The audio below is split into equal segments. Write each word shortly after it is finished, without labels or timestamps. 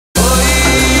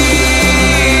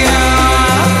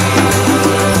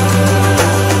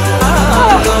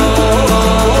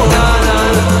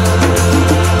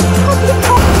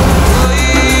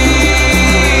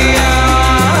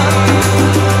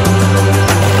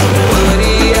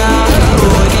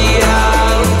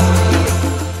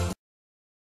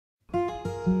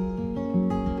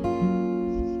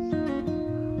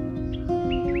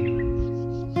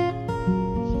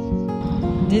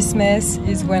mess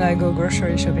is when I go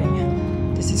grocery shopping.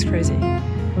 This is crazy.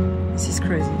 This is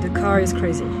crazy. The car is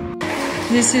crazy.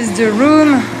 This is the room.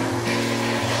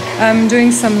 I'm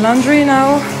doing some laundry now.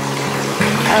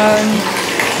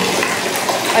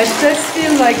 I just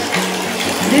feel like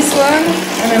this one,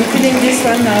 and I'm feeling this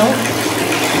one now.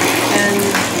 And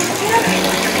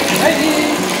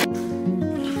ready.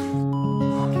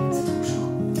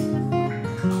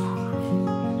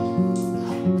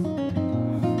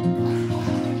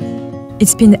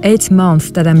 It's been 8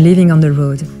 months that I'm living on the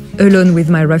road, alone with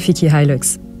my Rafiki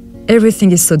Hilux.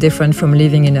 Everything is so different from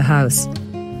living in a house.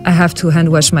 I have to hand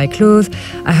wash my clothes,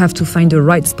 I have to find the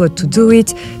right spot to do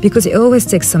it, because it always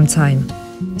takes some time.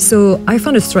 So I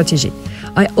found a strategy.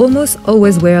 I almost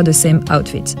always wear the same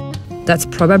outfit. That's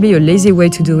probably a lazy way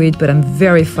to do it, but I'm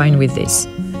very fine with this.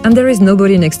 And there is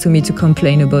nobody next to me to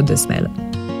complain about the smell.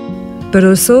 But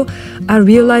also, I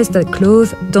realized that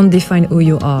clothes don't define who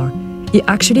you are. It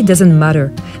actually doesn't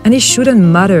matter, and it shouldn't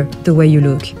matter the way you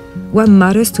look. What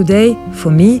matters today,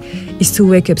 for me, is to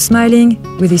wake up smiling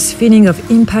with this feeling of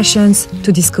impatience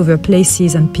to discover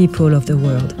places and people of the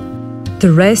world. The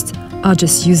rest are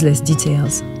just useless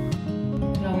details.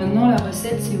 Alors maintenant, la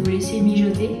recette, c'est vous laisser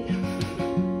mijoter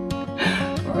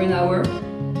for an hour.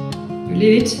 You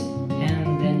leave it,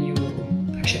 and then you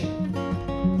action.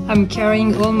 I'm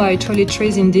carrying all my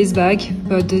toiletries in this bag,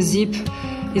 but the zip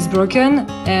is broken,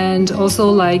 and also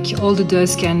like all the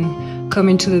dust can come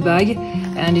into the bag,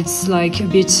 and it's like a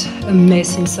bit a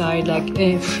mess inside, like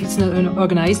it's not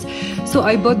organized. So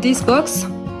I bought this box,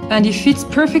 and it fits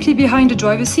perfectly behind the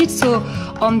driver's seat, so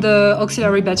on the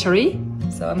auxiliary battery.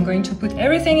 So I'm going to put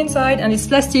everything inside, and it's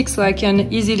plastic, so I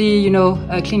can easily,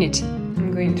 clean it.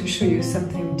 I'm going to show you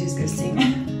something disgusting.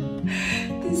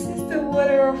 This is the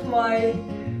water of my,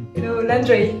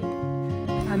 laundry.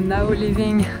 I'm now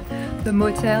leaving the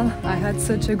motel. I had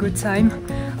such a good time.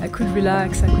 I could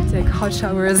relax, I could take hot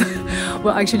showers.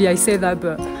 Well, actually I say that,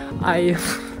 but I,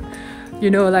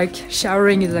 like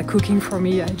showering is like cooking for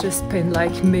me. I just spend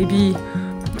like maybe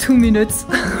 2 minutes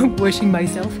washing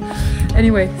myself.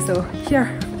 Anyway, so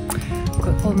here, I've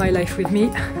got all my life with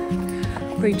me.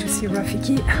 I'm going to see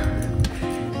Rafiki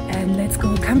and let's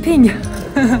go camping.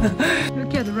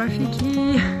 Look at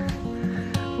Rafiki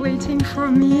waiting for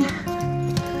me.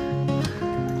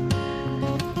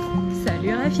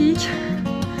 Salut Rafik!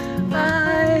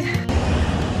 Bye!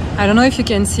 I don't know if you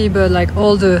can see, but like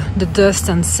all the dust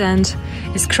and sand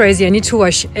is crazy. I need to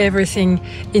wash everything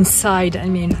inside. I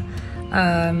mean,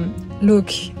 look,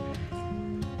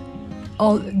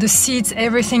 all the seats,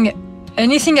 everything,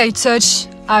 anything I touch,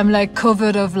 I'm like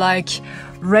covered of like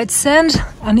red sand,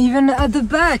 and even at the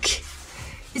back,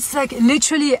 it's like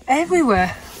literally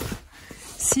everywhere.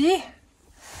 See?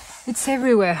 It's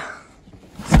everywhere.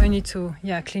 So I need to,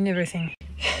 clean everything.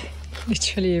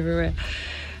 Literally everywhere.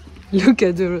 Look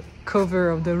at the cover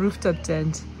of the rooftop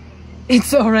tent.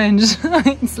 It's orange.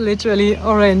 It's literally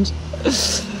orange.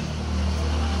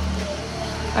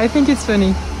 I think it's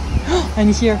funny.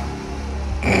 And here.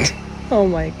 Oh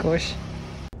my gosh.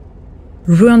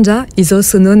 Rwanda is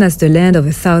also known as the land of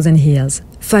 1,000 hills,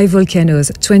 5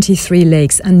 volcanoes, 23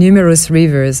 lakes, and numerous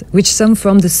rivers, which some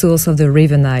form the source of the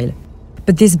River Nile.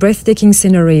 But this breathtaking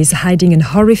scenery is hiding a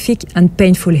horrific and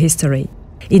painful history.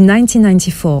 In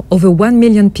 1994, over 1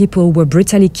 million people were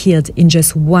brutally killed in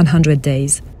just 100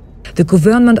 days. The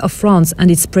government of France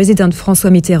and its president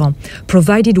François Mitterrand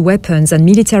provided weapons and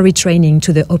military training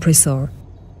to the oppressor.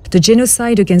 The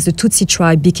genocide against the Tutsi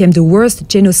tribe became the worst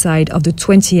genocide of the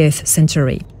 20th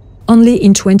century. Only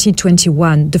in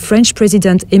 2021, the French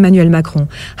president Emmanuel Macron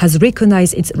has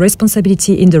recognized its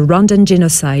responsibility in the Rwandan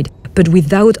genocide, but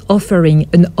without offering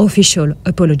an official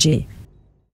apology.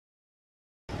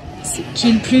 C'est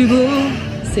qui le plus beau?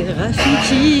 C'est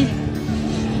Rafiki.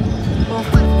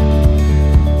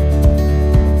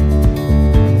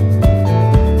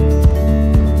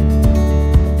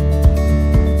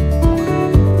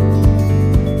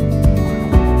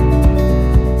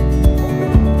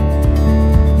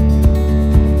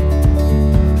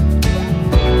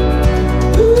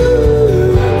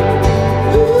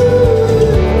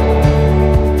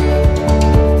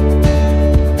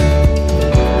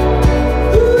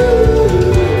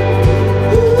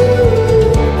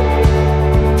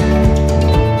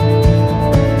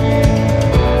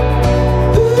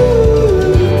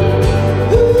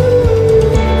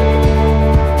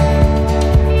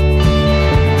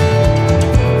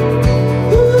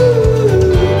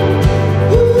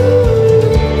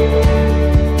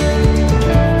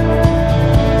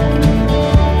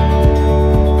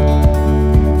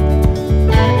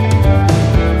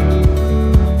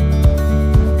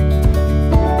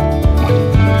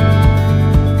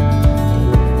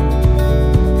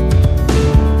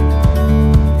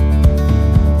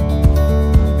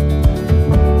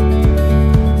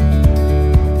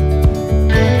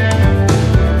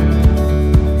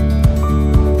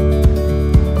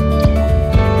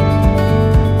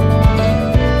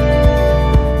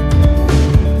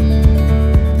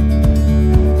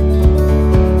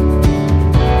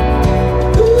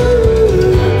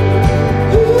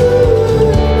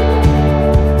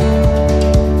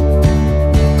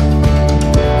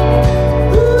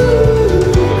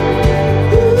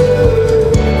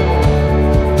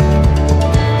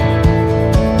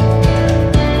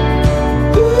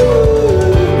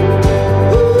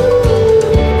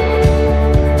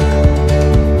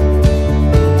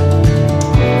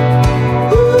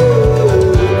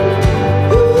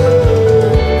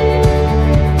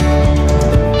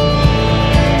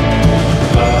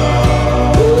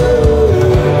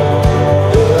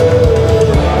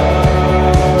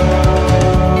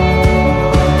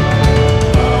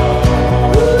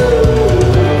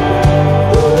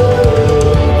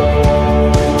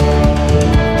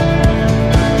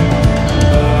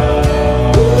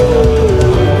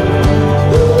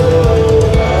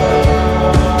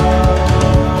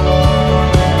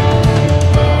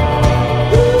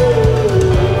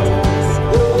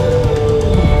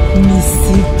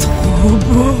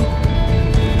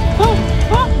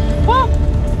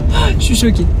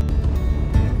 choquée.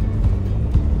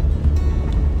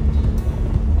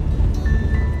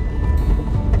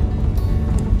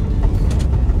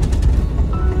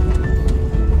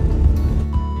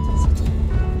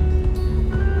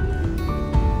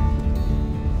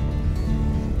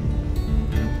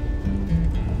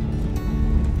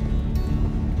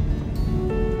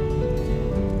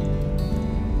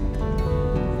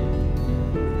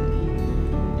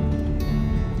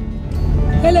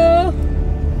 Hello!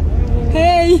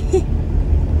 Hey!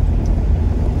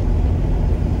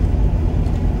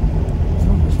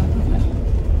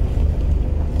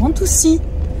 Want to see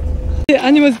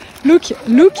animals? Look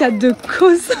at the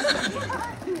cows.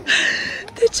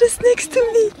 They're just next to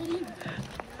me.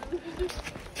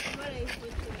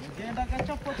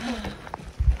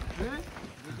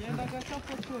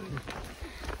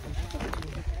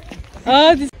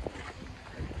 Ah,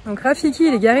 donc Rafiki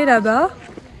il est garé là-bas.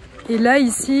 Et là,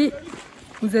 ici,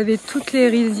 vous avez toutes les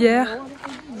rizières.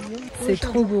 C'est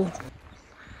trop beau.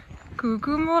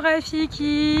 Coucou mon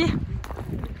Rafiki.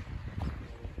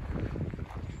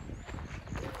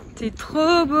 T'es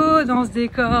trop beau dans ce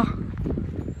décor.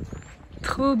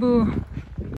 Trop beau.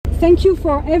 Thank you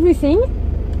for everything.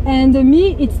 And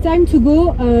me, it's time to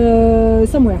go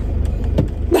somewhere.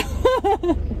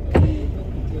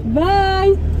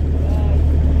 Bye.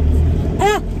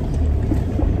 Ah.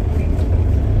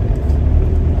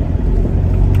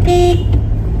 Hey!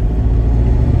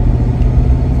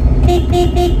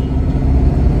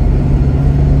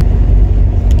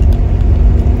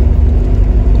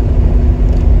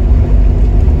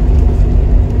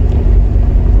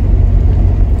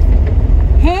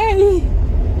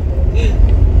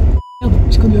 Merde,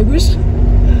 je conduis à gauche.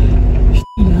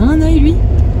 Il a un œil lui.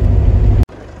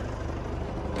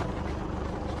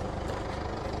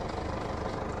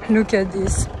 Look at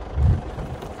this.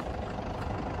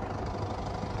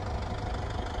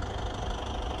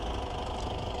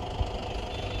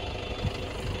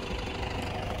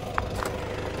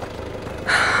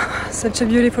 Such a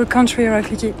beautiful country,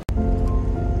 Rafiki.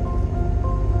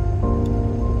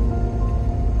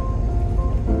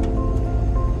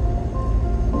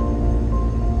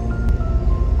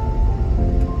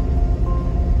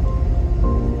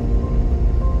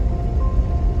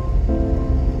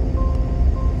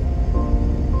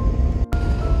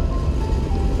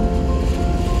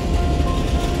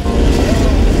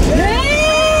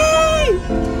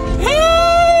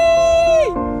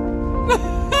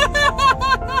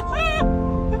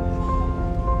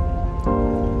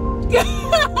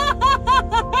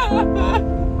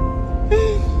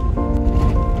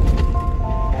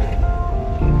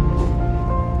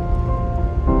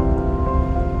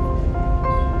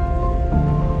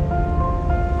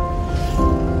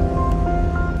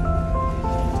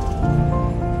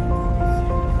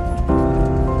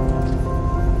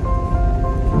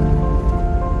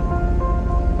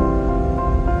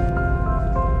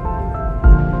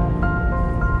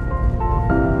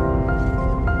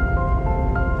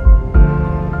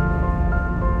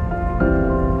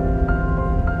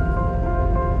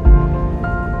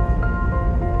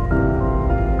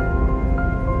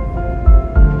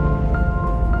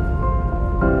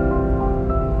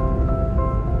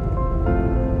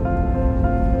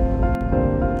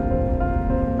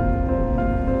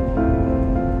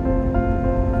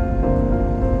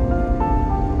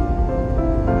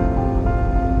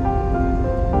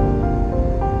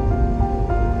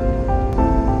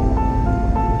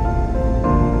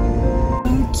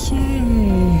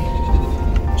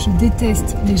 Je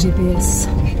déteste les GPS.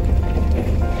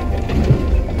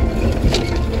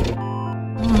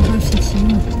 Oh, Rafiki,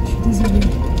 je suis désolée.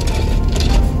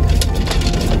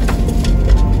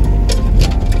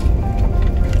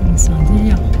 C'est un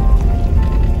délire.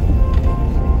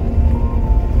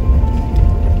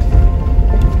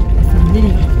 C'est un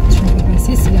délire. Si on peut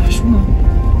passer, c'est l'air chou.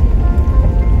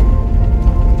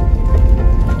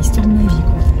 L'histoire de ma vie,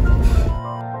 quoi.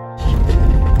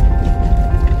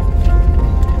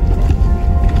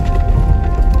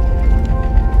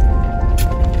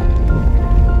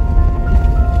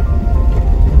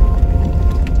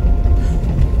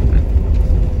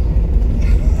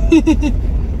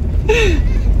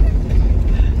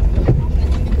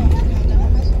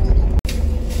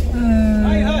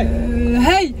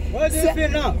 Hey! What do you feel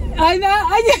now? I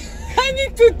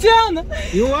need to turn.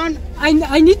 You want?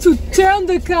 I need to turn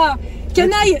the car.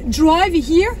 Can I drive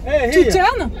here to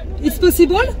turn? It's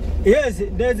possible? Yes,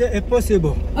 there's a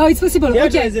possible. Oh, it's possible. Yeah,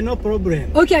 Okay. there's no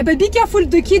problem. Okay, but be careful.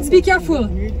 The kids, be careful.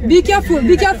 Be careful.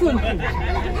 Be careful.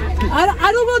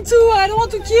 I don't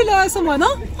want to kill someone,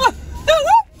 hein?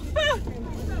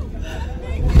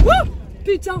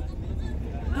 Putain.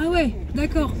 Ah ouais,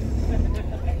 d'accord.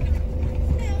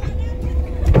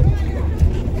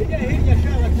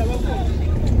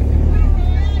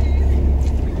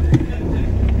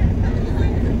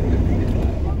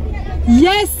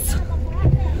 Yes!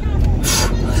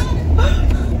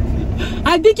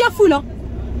 Ah, be careful, hein.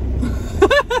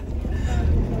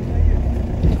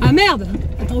 Ah merde!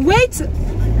 Attends, wait!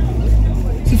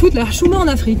 C'est foutre la chouma en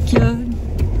Afrique.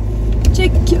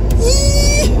 Check.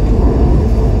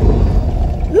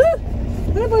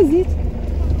 What was it?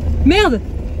 Merde!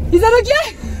 Is that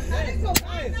okay?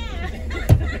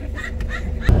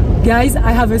 Guys,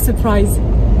 I have a surprise.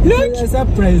 Look! A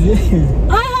surprise.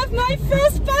 I have my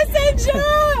first passenger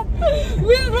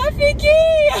with Rafiki!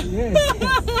 Yes.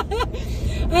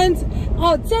 And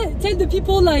oh, tell the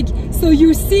people, like, so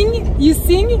you sing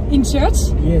in church?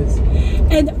 Yes.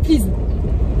 And please,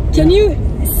 can you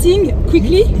sing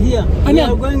quickly? Here. We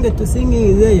are going to sing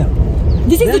there.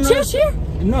 This is the church here?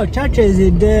 No, church is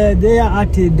there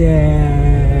at the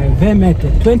 20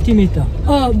 meter, 20 meter.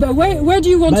 Oh, but where do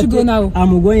you want to go now?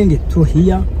 I'm going to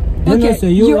here. Okay, So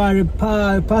you are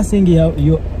passing here.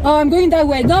 Oh, I'm going that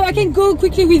way. Now I can go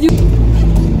quickly with you.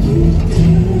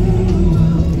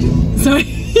 Sorry.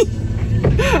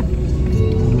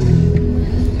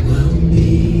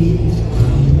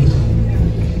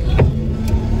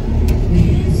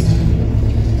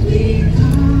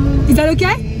 Is that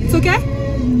okay? It's okay?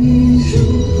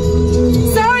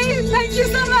 Sorry, thank you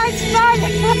so much. Bye.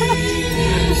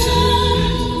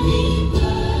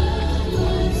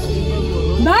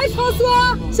 Bye François.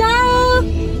 Ciao.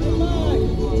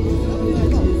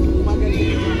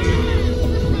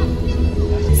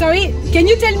 Sorry, can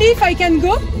you tell me if I can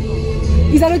go?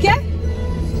 Is that okay?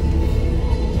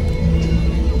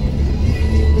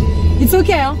 It's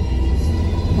okay, hein?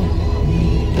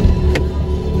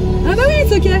 Ah bah oui,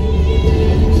 it's okay.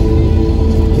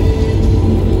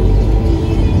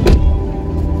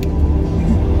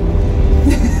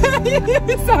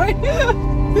 Sorry.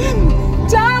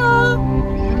 Ciao.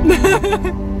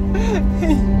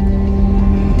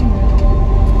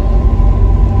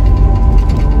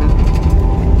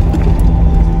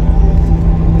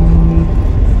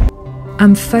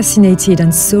 I'm fascinated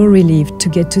and so relieved to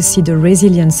get to see the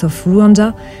resilience of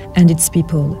Rwanda and its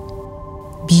people.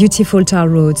 Beautiful tar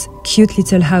roads, cute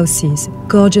little houses,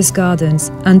 gorgeous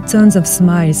gardens, and tons of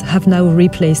smiles have now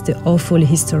replaced the awful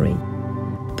history.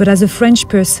 But as a French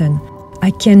person, I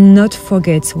cannot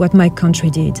forget what my country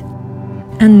did.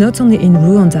 And not only in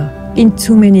Rwanda, in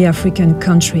too many African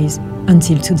countries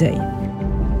until today.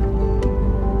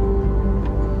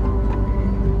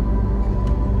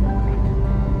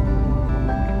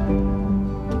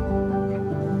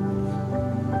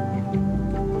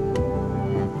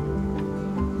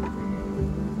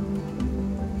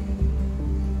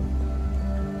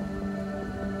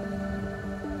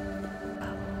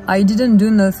 I didn't do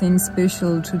nothing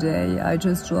special today. I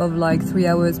just drove like 3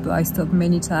 hours, but I stopped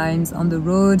many times on the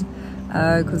road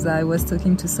because I was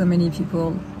talking to so many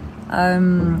people.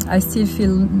 I still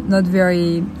feel not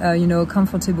very,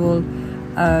 comfortable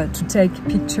to take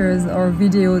pictures or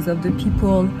videos of the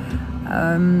people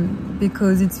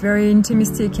because it's very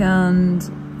intimistic and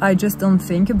I just don't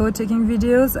think about taking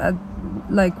videos.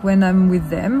 Like when I'm with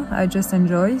them, I just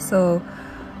enjoy. So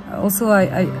also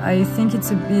I think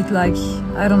it's a bit like,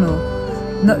 I don't know,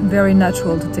 not very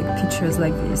natural to take pictures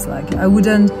like this. Like I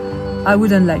wouldn't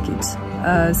like it.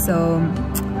 So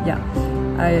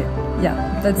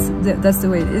that's the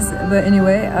way it is. But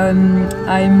anyway,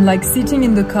 I'm like sitting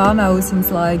in the car now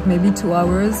since like maybe 2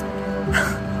 hours.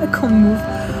 I can't move.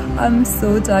 I'm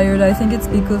so tired. I think it's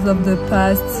because of the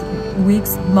past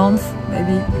weeks, month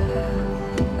maybe.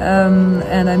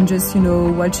 And I'm just,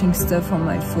 watching stuff on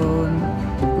my phone.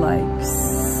 Like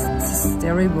it's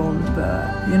terrible,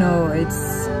 but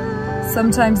it's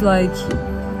sometimes like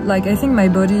I think my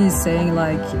body is saying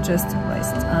like just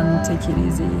rest and take it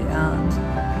easy, and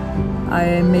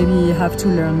I maybe have to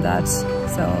learn that.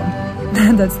 So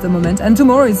that's the moment. And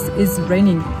tomorrow is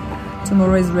raining.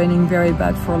 Tomorrow is raining very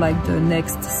bad for like the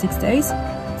next 6 days.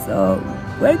 So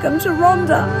welcome to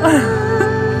Rwanda.